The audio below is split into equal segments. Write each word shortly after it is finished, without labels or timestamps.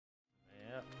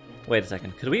Wait a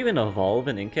second. Could we even evolve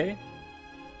an Inkay?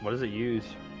 What does it use?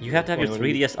 You have to have your What do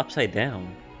you- 3DS upside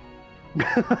down.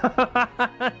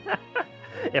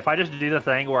 If I just do the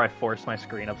thing where I force my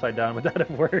screen upside down, would that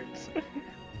have worked?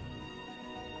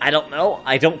 I don't know.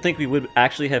 I don't think we would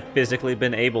actually have physically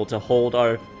been able to hold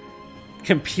our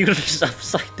computers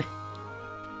upside down.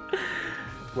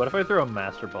 What if I throw a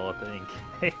Master Ball at the ink?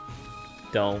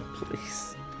 Don't,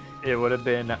 please. It would have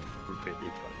been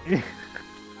really funny.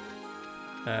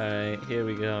 Alright, here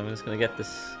we go. I'm just gonna get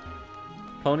this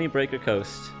Pony Breaker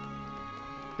Coast.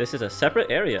 This is a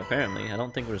separate area, apparently. I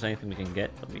don't think there's anything we can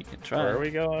get, but we can try. Where are we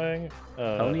going?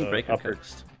 Pony Breaker upper,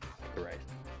 Coast. right.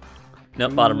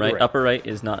 Nope, bottom right. Right. Upper right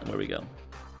is not where we go.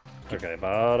 Okay,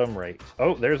 bottom right.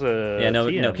 Oh, there's a Yeah, no,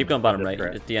 TM keep going bottom on right.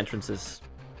 this track. The entrance is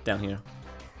down here.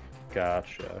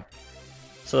 Gotcha.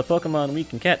 So the Pokemon we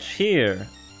can catch here,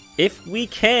 if we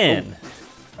can.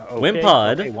 Okay,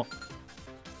 Wimpod. okay, well,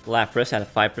 Lapras at a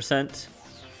 5%.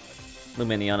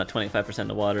 Lumineon at 25% in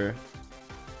the water.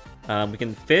 We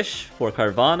can fish for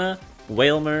Carvana,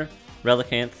 Wailmer,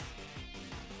 Relicanth.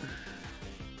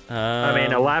 I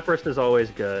mean, a Lapras is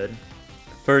always good.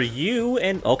 For you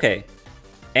and... Okay.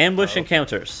 Ambush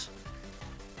encounters.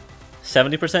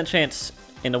 70% chance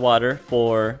in the water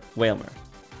for Wailmer.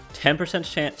 10%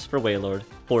 chance for Wailord.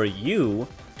 For you,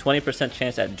 20%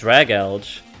 chance at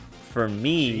Dragalge. For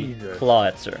me, Jesus.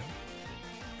 Clawitzer.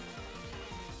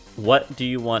 What do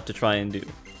you want to try and do?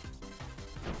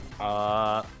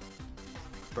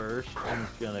 First, I'm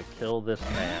gonna kill this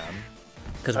man.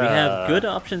 Because we have good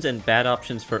options and bad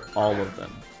options for all of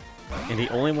them. And the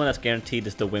only one that's guaranteed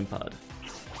is the Wimpod.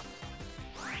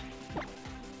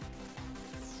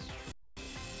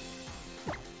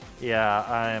 Yeah,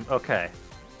 I'm okay.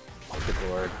 Good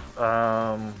lord.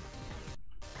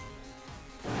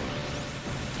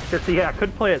 Yeah, I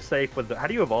could play it safe with the. How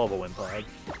do you evolve a Wimpod?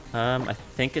 I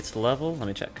think it's level... Let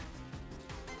me check.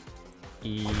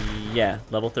 Yeah,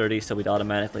 level 30, so we'd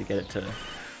automatically get it to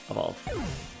evolve.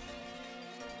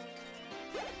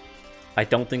 I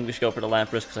don't think we should go for the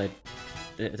Lapras, because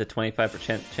it's a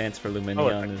 25% chance for Lumineon. Oh,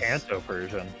 it's a Kanto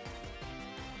version.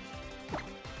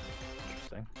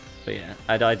 Interesting. But yeah,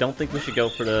 I don't think we should go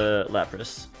for the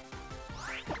Lapras.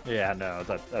 Yeah, no,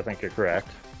 I think you're correct.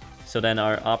 So then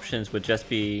our options would just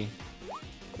be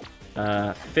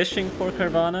fishing for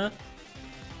Carvana,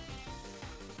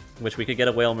 which we could get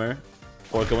a Wailmer,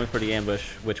 or going for the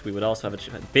ambush, which we would also have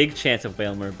a big chance of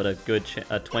Wailmer, but a good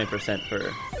 20% for...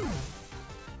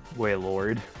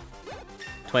 Wailord.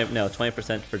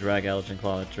 20% for Dragalge and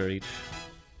Clawitzer each.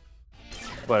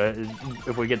 But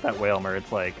if we get that Wailmer,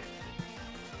 it's like...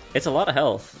 It's a lot of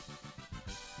health.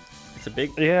 It's a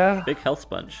big health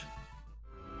sponge.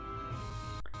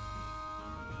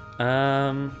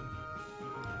 Because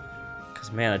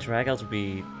man, a Dragalge would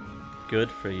be good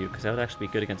for you, because that would actually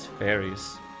be good against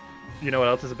fairies. You know what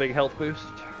else is a big health boost?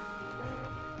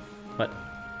 What?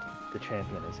 The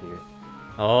champion is here.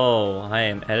 Oh, I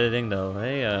am editing the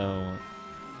layout.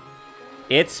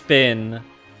 It's been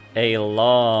a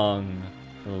long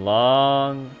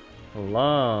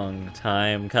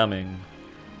time coming.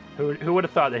 Who would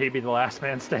have thought that he'd be the last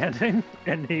man standing,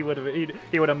 and he would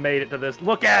have made it to this?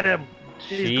 Look at him!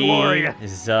 He's glorious.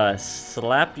 Jesus.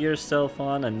 Slap yourself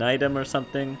on an item or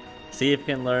something. See if you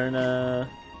can learn I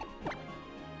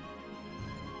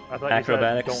thought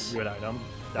acrobatics. You said don't do an item.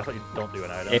 I thought you don't do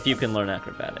an item. If you can learn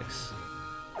acrobatics.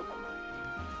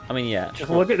 I mean, yeah. Just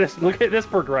look at this. Look at this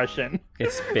progression.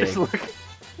 It's big. Just look.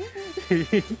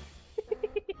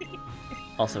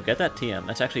 Also, get that TM.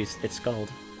 That's actually it's Scald.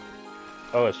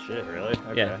 Oh, it's shit, really?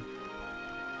 Okay. Yeah.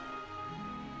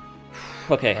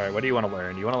 Okay. All right. What do you want to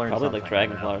learn? You want to learn Probably something like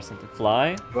Dragon Claw or something.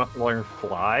 Fly? You want to learn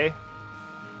fly?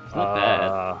 It's not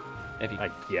bad. If you... I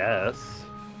guess.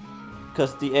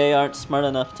 Because the A aren't smart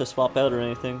enough to swap out or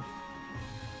anything.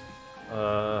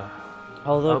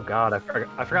 Although... Oh god, I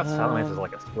forgot Salamence is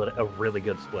like a really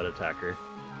good split attacker.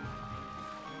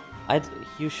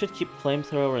 You should keep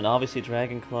Flamethrower and obviously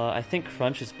Dragon Claw. I think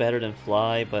Crunch is better than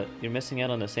Fly, but you're missing out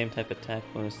on the same type of attack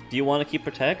bonus. Do you want to keep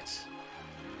Protect?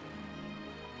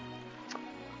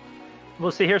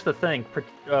 Well, see, here's the thing.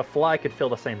 Fly could fill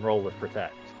the same role with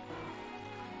Protect.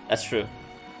 That's true.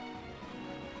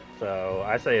 So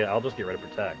I say I'll just get rid of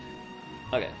Protect.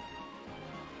 Okay.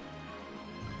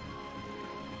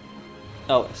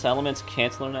 Oh, Salamence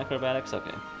can't learn Acrobatics?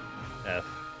 Okay. F.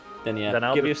 Then yeah, Then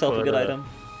I'll give just yourself a put good item.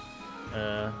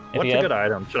 What's a good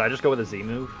item? Should I just go with a Z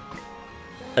move?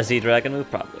 A Z Dragon move?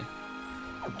 Probably.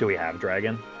 Do we have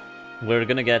Dragon? We're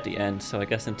gonna get at the end, so I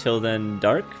guess until then,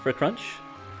 Dark for Crunch?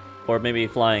 Or maybe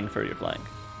Flying for your Flying.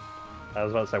 I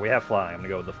was about to say, we have Flying. I'm gonna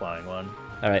go with the Flying one.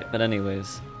 Alright, but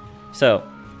anyways. So,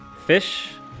 Fish,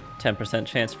 10%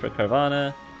 chance for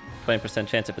Carvana, 20%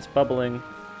 chance if it's bubbling,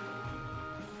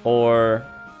 or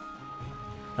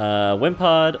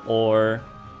Wimpod, or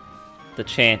the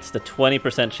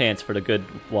 20% chance for the good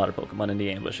water Pokemon in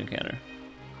the ambush encounter.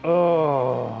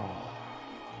 Oh.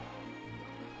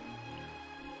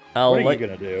 What are you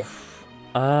gonna do?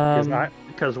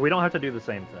 Because we don't have to do the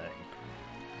same thing.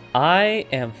 I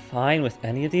am fine with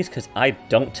any of these because I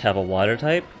don't have a water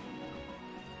type.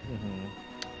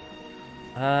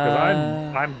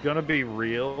 Because I'm gonna be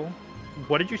real.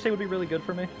 What did you say would be really good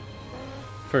for me?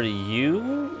 For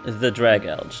you, the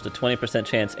Dragalge, the 20%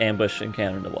 chance ambush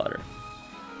encounter in the water.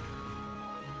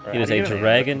 Right, It is a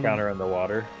dragon encounter in the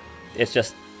water. It's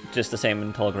just the same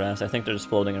in tall grass. I think they're just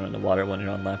floating around the water when you're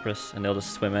on Lapras, and they'll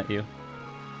just swim at you.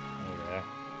 Okay.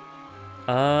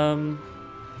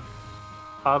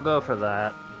 I'll go for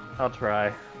that. I'll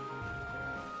try.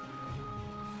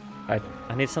 I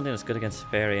need something that's good against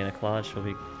Fairy, and a Claw should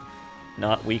be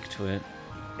not weak to it.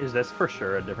 Is this for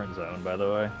sure a different zone, by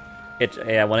the way?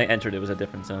 Yeah, when I entered, it was a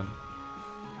different zone.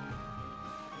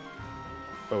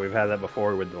 But we've had that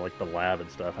before with like the lab and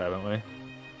stuff, haven't we?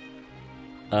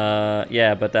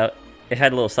 Yeah, but it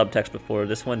had a little subtext before.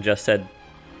 This one just said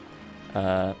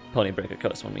Pony Breaker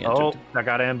Coast when we entered. Oh, I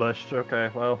got ambushed. Okay,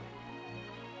 well.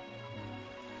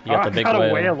 You got the big whale.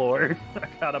 I got a whale. I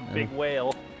got a big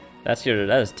whale. That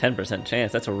is 10%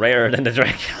 chance. That's rarer than the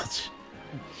Dragalge.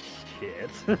 Shit.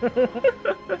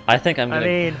 I think I'm gonna... I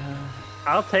mean,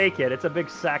 I'll take it. It's a big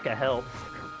sack of health.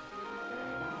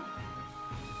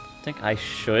 I think I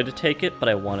should take it, but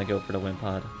I want to go for the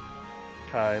Wimpod.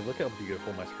 Kai, look how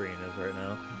beautiful my screen is right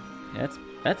now. Yeah,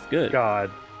 that's good.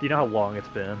 God, do you know how long it's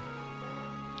been?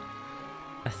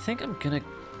 I think I'm gonna...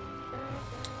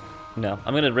 No,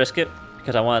 I'm gonna risk it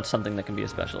because I want something that can be a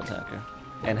special attacker.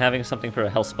 And having something for a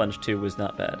Health Sponge too was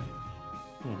not bad.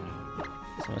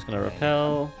 So I'm just gonna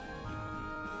repel.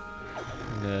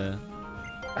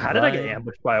 How did I get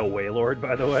ambushed by a Wailord,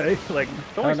 by the way? Like,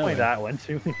 don't explain that one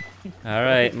to me.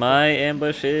 Alright, my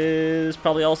ambush is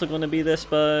probably also going to be this,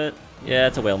 but yeah,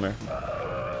 it's a Wailmer.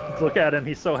 Look at him,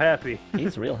 he's so happy.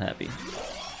 He's real happy.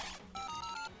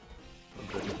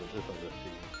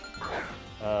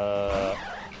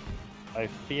 I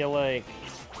feel like...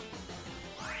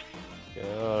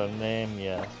 name,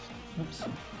 yes. Oops.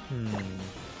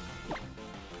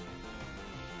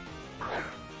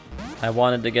 I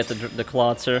wanted to get the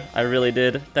Klotzer. I really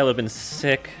did. That would have been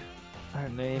sick. Her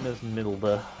name is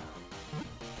Milda.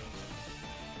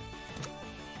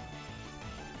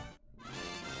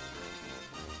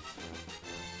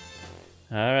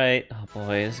 Alright. Oh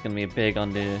boy, this is going to be big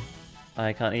on the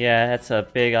icon. Yeah, that's a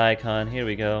big icon. Here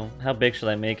we go. How big should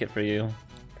I make it for you?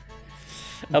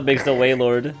 How big's the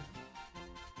Wailord?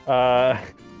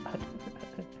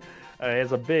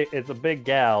 It's a big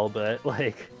gal, but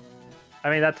like... I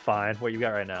mean, that's fine. What you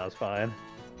got right now is fine.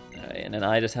 Alright, and then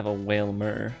I just have a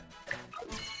Wailmer.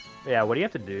 Yeah, what do you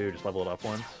have to do? Just level it up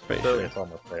once? Pretty sure. It's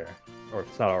almost there. Or if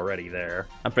it's not already there.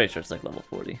 I'm pretty sure it's like level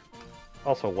 40.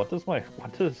 Also, what does my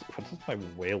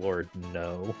Wailord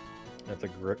know? That's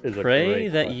Pray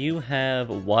that you have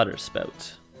Water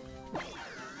Spout.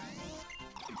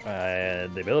 The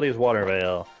ability is Water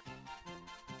Veil.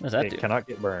 What does that do? It cannot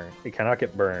get burned. It cannot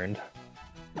get burned.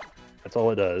 That's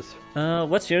all it does.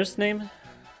 What's yours name?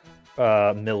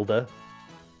 Milda.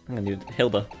 I'm gonna do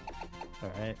Hilda.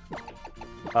 Alright.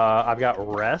 I've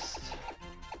got Rest.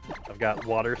 I've got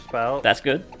Water Spout. That's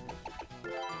good.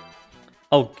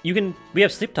 Oh, we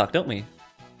have Sleep Talk, don't we?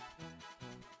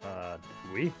 Do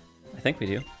we? I think we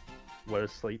do. What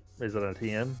is sleep? Is it a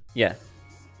TM? Yeah.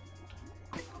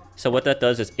 So what that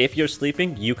does is, if you're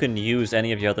sleeping, you can use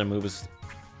any of your other moves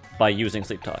by using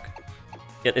Sleep Talk.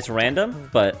 It's random,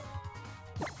 but...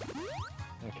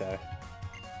 Okay.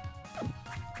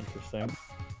 Interesting.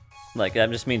 Like, that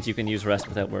just means you can use Rest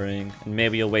without worrying, and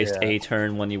maybe you'll waste a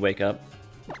turn when you wake up.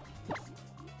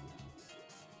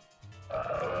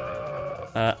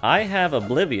 I have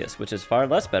Oblivious, which is far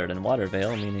less better than Water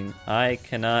Veil, meaning I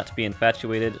cannot be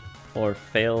infatuated or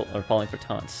falling for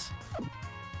taunts.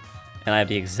 And I have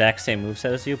the exact same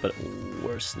moveset as you, but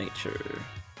worse nature.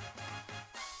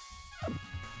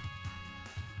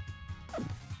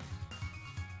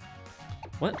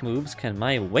 What moves can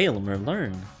my Wailmer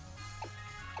learn?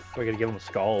 We're gonna give him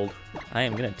Scald. I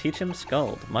am gonna teach him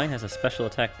Scald. Mine has a special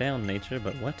attack down nature,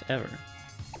 but whatever.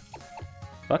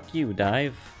 Fuck you,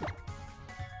 Dive.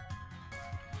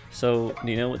 So,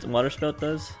 do you know what the Water Spout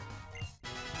does?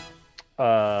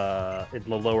 The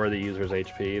lower the user's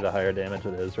HP, the higher damage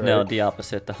it is, right? No, the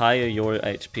opposite. The higher your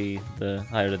HP, the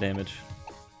higher the damage.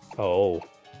 Oh.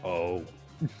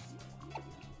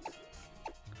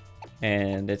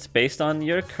 And it's based on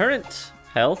your current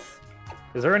health.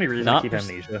 Is there any reason Not to keep pers-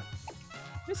 amnesia?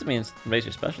 This means raise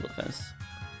your special defense.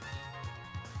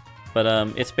 But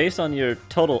it's based on your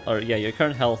total, or yeah, your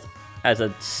current health as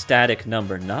a static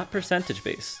number, not percentage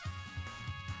based.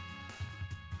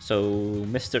 So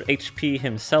Mr. HP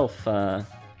himself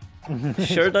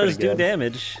sure does do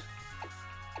damage.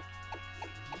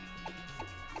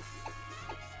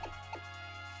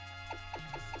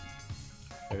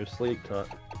 There's Sleep Talk.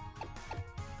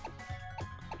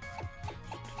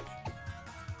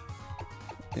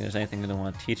 I think there's anything I don't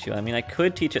want to teach you. I mean, I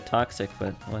could teach it Toxic,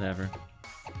 but whatever.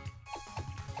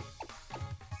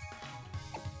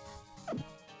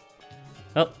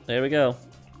 Oh, there we go.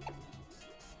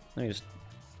 Let me just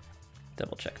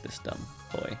double check this dumb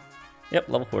boy. Yep,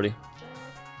 level 40.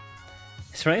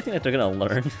 Is there anything that they're gonna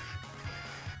learn?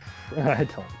 I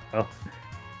don't know.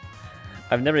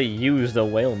 I've never used a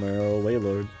Whalmer or a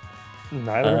Wailord.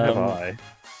 Neither have I.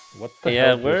 What the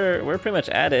Yeah, hell? we're pretty much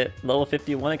at it. Level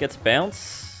 51, it gets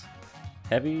bounce.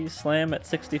 Heavy slam at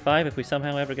 65 if we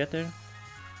somehow ever get there.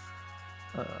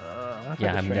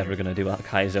 Yeah, I'm never gonna do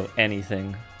Kaizo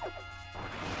anything.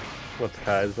 What's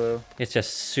Kaizo? It's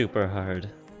just super hard.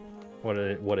 What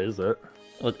is it?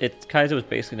 Well, Kaizo is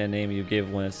basically the name you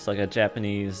give when it's like a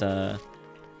Japanese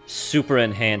super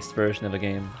enhanced version of a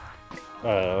game.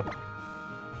 Oh.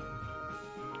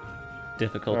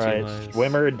 Difficulty Alright, wise.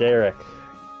 Swimmer Derek.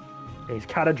 He's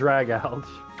got a drag out.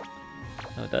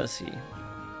 Oh, does he?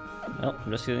 Well,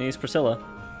 I'm just gonna use Priscilla.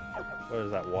 What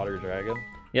is that, water dragon?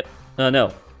 Yep.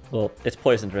 No. Well, it's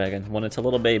Poison Dragon. When it's a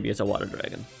little baby, it's a water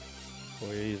dragon.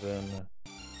 Poison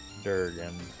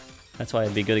Durgan. That's why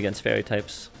it'd be good against fairy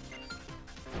types.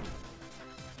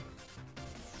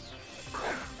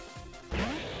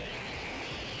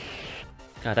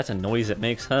 God, that's a noise it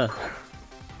makes, huh?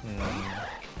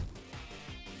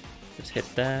 Just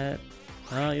hit that.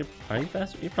 Oh, are you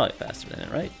faster? You're probably faster than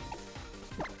it, right?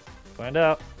 Find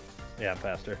out. Yeah, I'm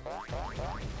faster.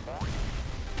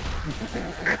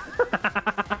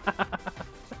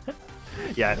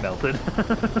 Yeah, it melted.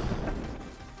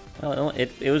 Well,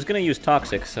 it was gonna use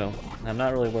Toxic, so I'm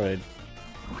not really worried.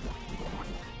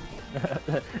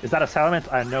 Is that a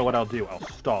Salamence? I know what I'll do. I'll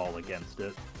stall against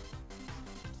it.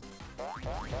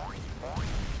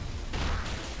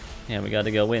 Yeah, we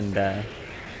gotta go in there.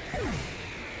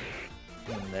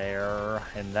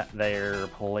 In that there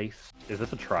place. Is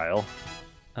this a trial?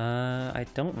 I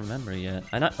don't remember yet.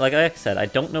 Like I said, I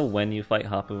don't know when you fight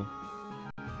Hapu.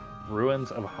 Ruins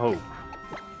of Hope.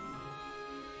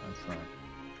 That's not.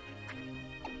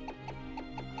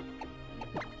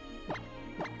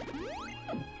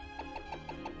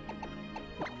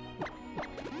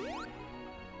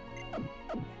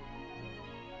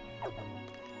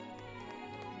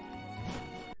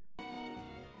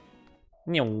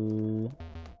 In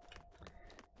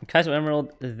Kaizo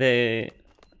Emerald, the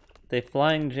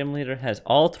flying gym leader has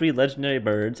all 3 legendary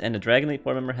birds, and the Dragon League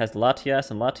 4 member has Latias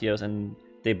and Latios, and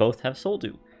they both have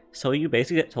Soldew. So you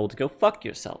basically get told to go fuck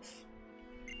yourself.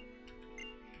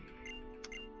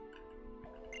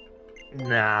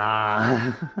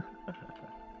 Nah.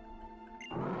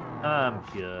 I'm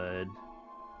good.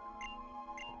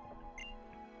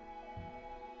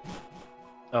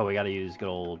 Oh, we gotta use good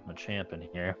old Machamp in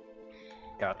here.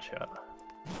 Gotcha.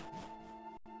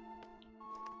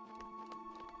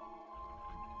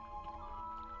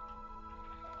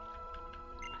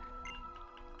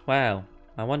 Wow,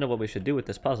 I wonder what we should do with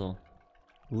this puzzle.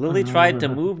 Lily tried to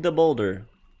move the boulder.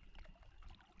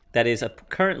 That is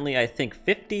currently, I think,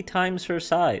 50 times her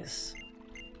size.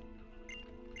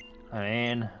 I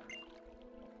mean,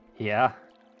 yeah.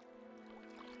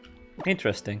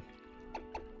 Interesting.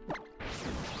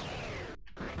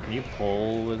 Can you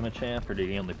pull with Machamp, or do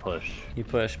you only push? You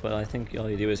push, but I think all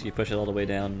you do is you push it all the way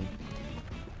down.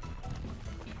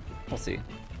 We'll see.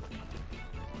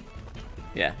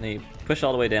 Yeah, then you push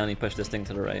all the way down, you push this thing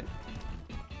to the right.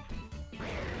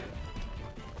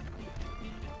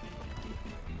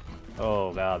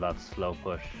 Oh god, that's slow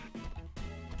push.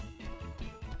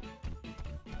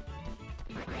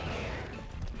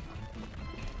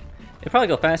 It'd probably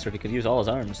go faster if he could use all his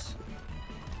arms.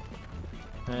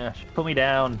 Yeah, put me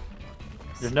down.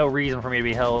 There's no reason for me to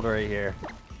be held right here.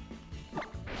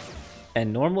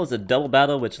 And normal is a double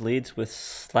battle which leads with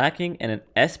slacking and an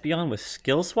Espeon with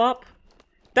skill swap?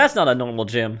 That's not a normal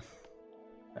gym.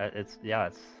 It's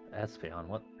Espeon.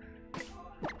 What?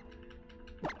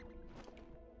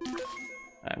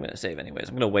 I'm gonna save anyways.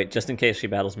 I'm gonna wait just in case she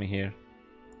battles me here.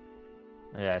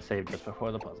 Yeah, I saved just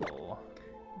before the puzzle.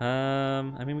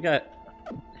 I mean, we got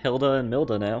Hilda and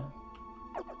Milda now.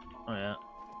 Oh yeah.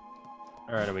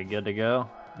 Alright, are we good to go?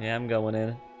 Yeah, I'm going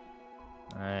in.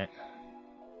 Alright.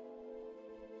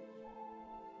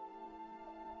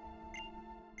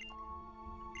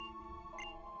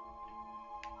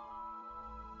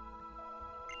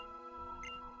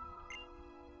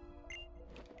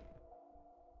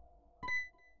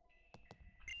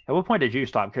 At what point did you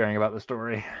stop caring about the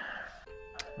story?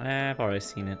 I've already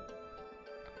seen it.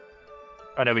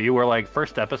 I know, but you were like,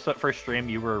 first stream,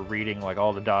 you were reading like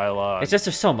all the dialogue. It's just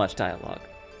there's so much dialogue.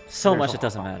 So There's much a it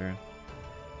doesn't lot. matter.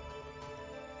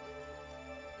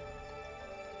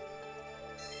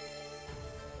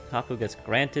 Hapu gets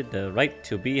granted the right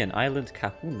to be an island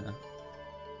kahuna.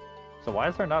 So why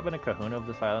has there not been a kahuna of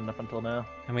this island up until now?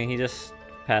 I mean, he just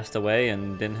passed away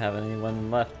and didn't have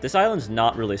anyone left. This island's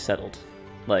not really settled.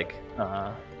 Like,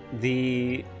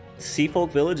 the Seafolk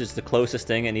village is the closest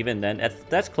thing, and even then,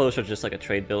 that's closer to just like a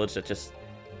trade village that just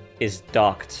is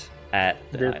docked at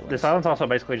the island. This island's also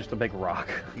basically just a big rock.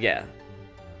 Yeah.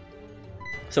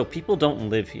 So people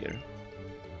don't live here.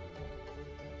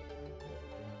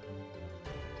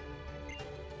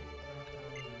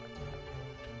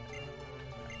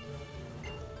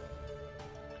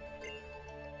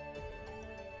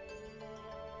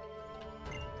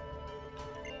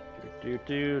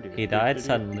 He died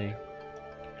suddenly.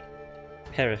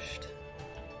 Perished.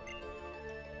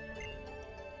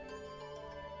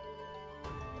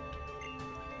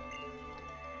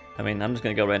 I mean, I'm just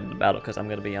gonna go right into battle because I'm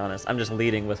gonna be honest. I'm just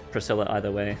leading with Priscilla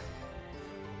either way.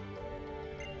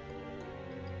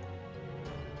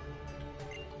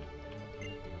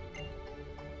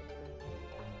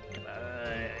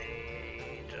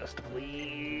 Just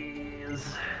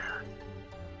please.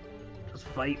 Just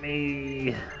fight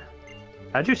me.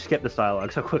 How'd you skip this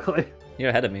dialogue so quickly? You're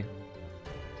ahead of me.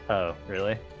 Oh,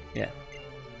 really? Yeah.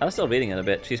 I was still reading it a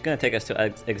bit. She's gonna take us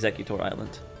to Executor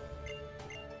Island.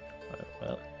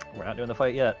 Well, we're not doing the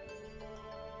fight yet.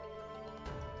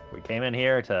 We came in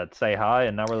here to say hi,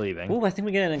 and now we're leaving. Ooh, I think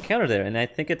we get an encounter there, and I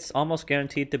think it's almost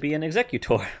guaranteed to be an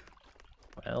Executor.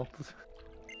 Well,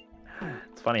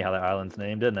 it's funny how that island's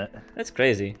named, isn't it? That's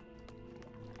crazy.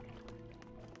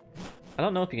 I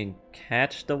don't know if you can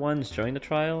catch the ones during the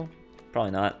trial.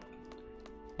 Probably not.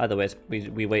 Either way,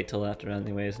 we wait till after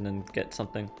anyways and then get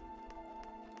something.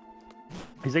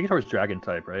 Executor's dragon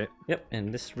type, right? Yep,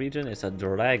 and this region is a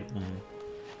dragon.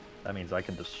 That means I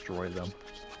can destroy them.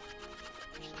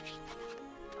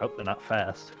 Hope they're not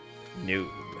fast. No.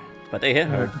 But they hit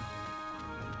hard.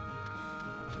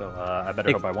 So I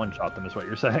better hope I one-shot them is what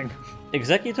you're saying.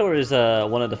 Executor is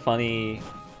one of the funny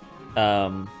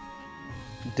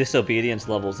disobedience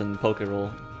levels in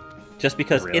Pokeroll. Just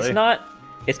because Really?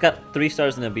 it's got 3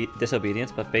 stars in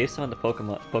disobedience, but based on the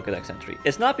Pokedex entry.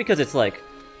 It's not because it's like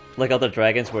other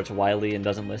dragons where it's wily and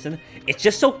doesn't listen. It's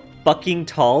just so fucking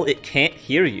tall it can't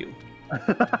hear you.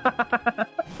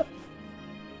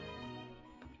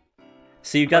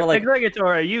 So you gotta like...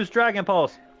 Executor, use Dragon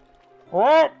Pulse!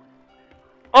 What?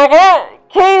 Okay,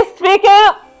 can you speak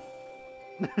up?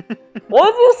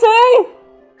 What did you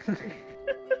say?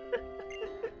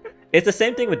 It's the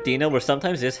same thing with Dino, where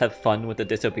sometimes you just have fun with the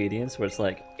disobedience, where it's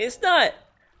like, it's not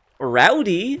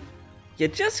rowdy, you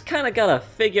just kind of gotta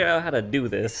figure out how to do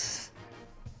this.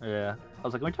 Yeah. I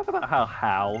was like, can we talk about how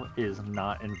Hal is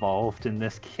not involved in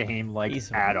this game, like,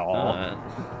 at all?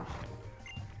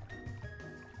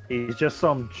 He's just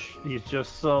some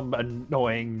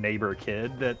annoying neighbor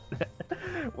kid that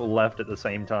left at the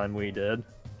same time we did.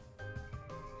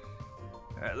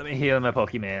 Alright, let me heal my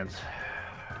Pokemans.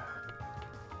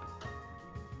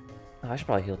 Oh, I should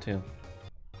probably heal too.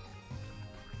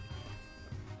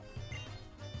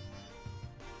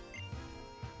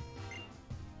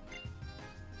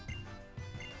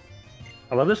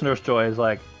 I love this Nurse Joy is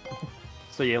like,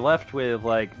 so you left with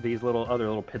like these other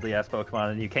little piddly ass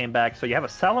Pokemon and you came back, so you have a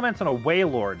Salamence and a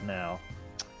Wailord now.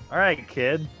 Alright,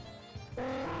 kid.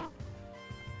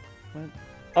 What?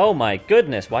 Oh my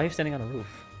goodness, why are you standing on a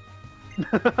roof?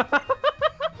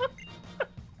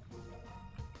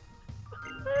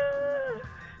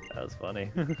 That was funny.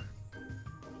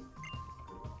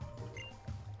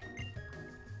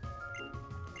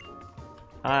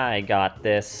 I got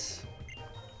this.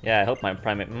 Yeah, I hope my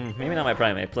primate... maybe not my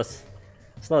primate, plus...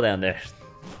 Slow down there.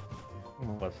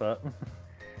 What's up?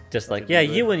 Just like, yeah,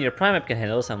 you and your primate can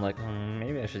handle this. I'm like,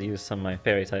 maybe I should use some of my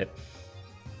fairy type.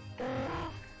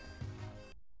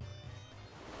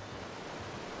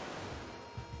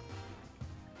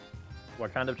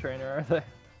 What kind of trainer are they?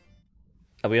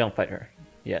 Oh, we don't fight her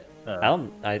yet.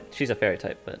 She's a fairy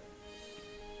type, but...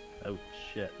 Oh,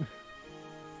 shit.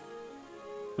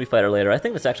 We fight her later. I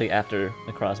think it's actually after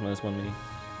Necrozma is when we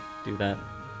do that.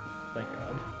 Thank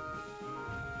God.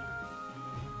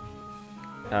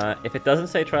 If it doesn't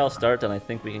say trial start, then I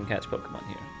think we can catch Pokemon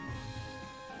here.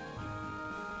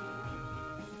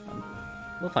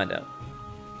 We'll find out.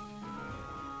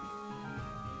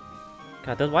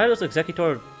 God, why are those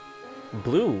Executor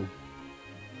blue?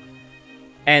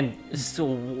 And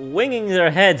swinging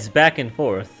their heads back and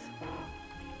forth.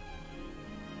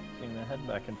 Swing the head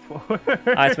back and forth.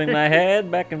 I swing my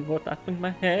head back and forth. I swing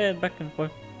my head back and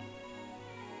forth.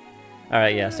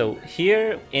 Alright, yeah, so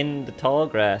here in the tall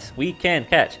grass, we can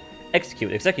catch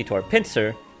Execute, Executor,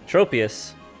 Pinsir,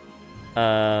 Tropius.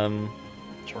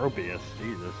 Tropius,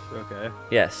 Jesus, okay.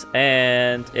 Yes,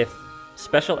 and if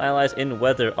special allies in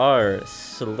weather are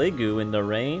Sliggoo in the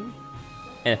rain,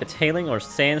 and if it's hailing or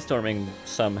sandstorming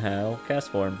somehow, Cast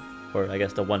Form, or I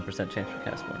guess the 1% chance for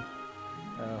Cast Form.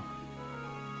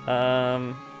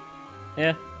 Oh.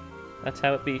 Yeah, that's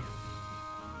how it be.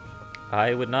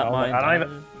 I would not mind. I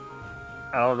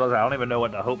don't even know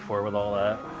what to hope for with all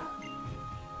that.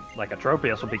 Like a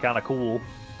Tropius would be kind of cool.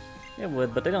 It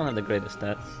would, but they don't have the greatest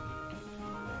stats.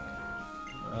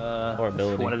 Or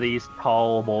ability. One of these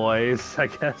tall boys, I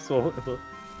guess.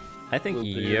 I think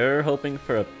you're hoping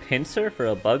for a Pinsir for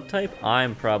a bug type.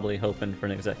 I'm probably hoping for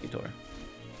an Executor.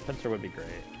 Pinsir would be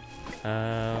great.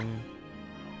 I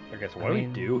guess what do we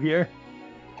do here?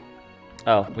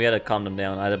 Oh, we had to calm them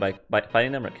down either by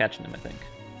fighting them or catching them, I think.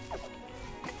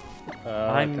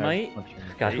 I might...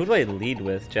 God, who do I lead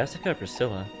with? Jessica or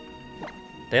Priscilla?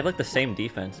 They have like the same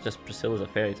defense, just Priscilla's a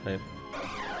fairy type.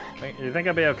 Do you think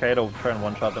I'd be okay to try and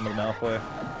one-shot them with Malfoy?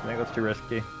 I think that's too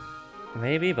risky.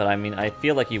 Maybe, but I mean, I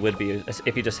feel like you would be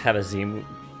if you just have a Z move.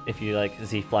 If you like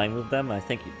Z flying move them, I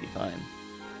think you'd be fine.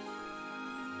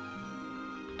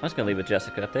 I'm just gonna leave with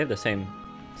Jessica. If they have the same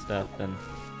stuff, then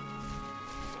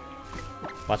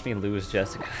watch me lose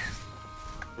Jessica.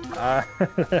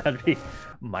 That'd be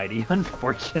mighty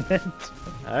unfortunate.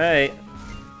 All right.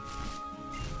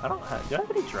 Do I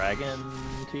have any dragon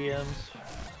TMs?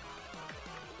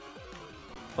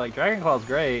 Like, Dragon Claw's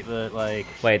great, but like...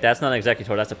 Wait, that's not an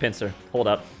Executor, that's a Pinsir. Hold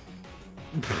up.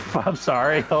 I'm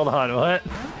sorry, hold on, what?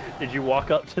 Did you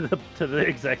walk up to the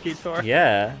Executor?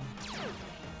 Yeah.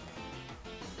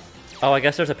 Oh, I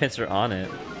guess there's a Pinsir on it.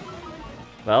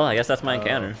 Well, I guess that's my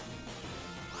encounter.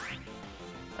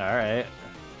 Alright.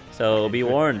 So be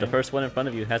warned, the first one in front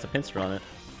of you has a Pinsir on it.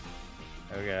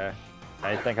 Okay.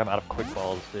 I think I'm out of quick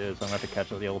balls too, so I'm gonna have to catch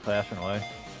it the old-fashioned way.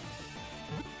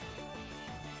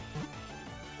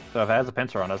 So if it has a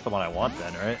Pinsir on, that's the one I want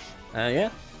then, right? Yeah.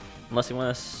 Unless you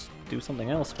want to do something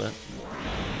else, but...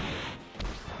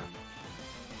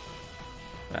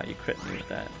 Wow, you crit me with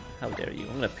that. How dare you.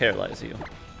 I'm gonna paralyze you.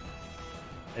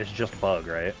 It's just bug,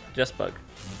 right? Just bug.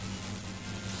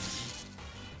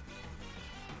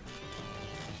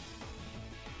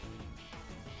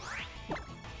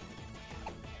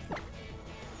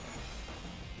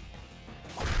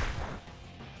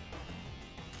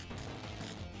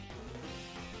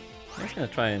 I'm just gonna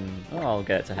try and... Oh, I'll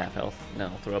get it to half health. No,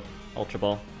 I'll throw up Ultra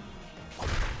Ball. I'm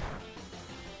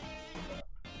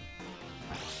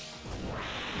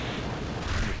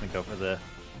just gonna go for the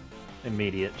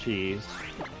immediate cheese.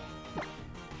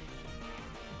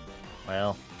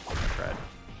 Well, I tried.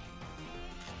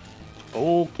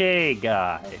 Okay,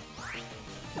 guy.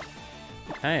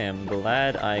 I am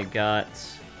glad I got...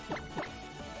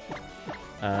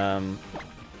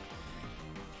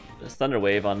 this Thunder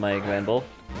Wave on my Grand Bull.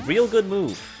 Real good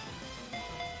move.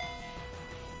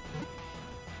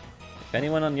 If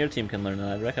anyone on your team can learn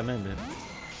that, I'd recommend it.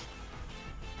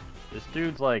 This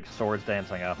dude's like swords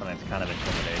dancing up and it's kind of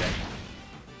intimidating.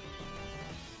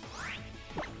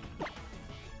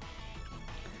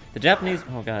 The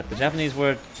Japanese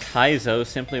word kaizo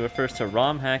simply refers to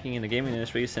ROM hacking in the gaming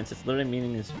industry, since its literal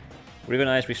meaning is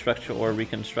reorganize, restructure, or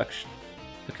reconstruction.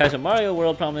 The Kaizo Mario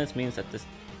World prominence means that this...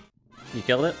 You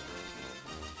killed it?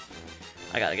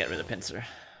 I gotta get rid of Pinsir.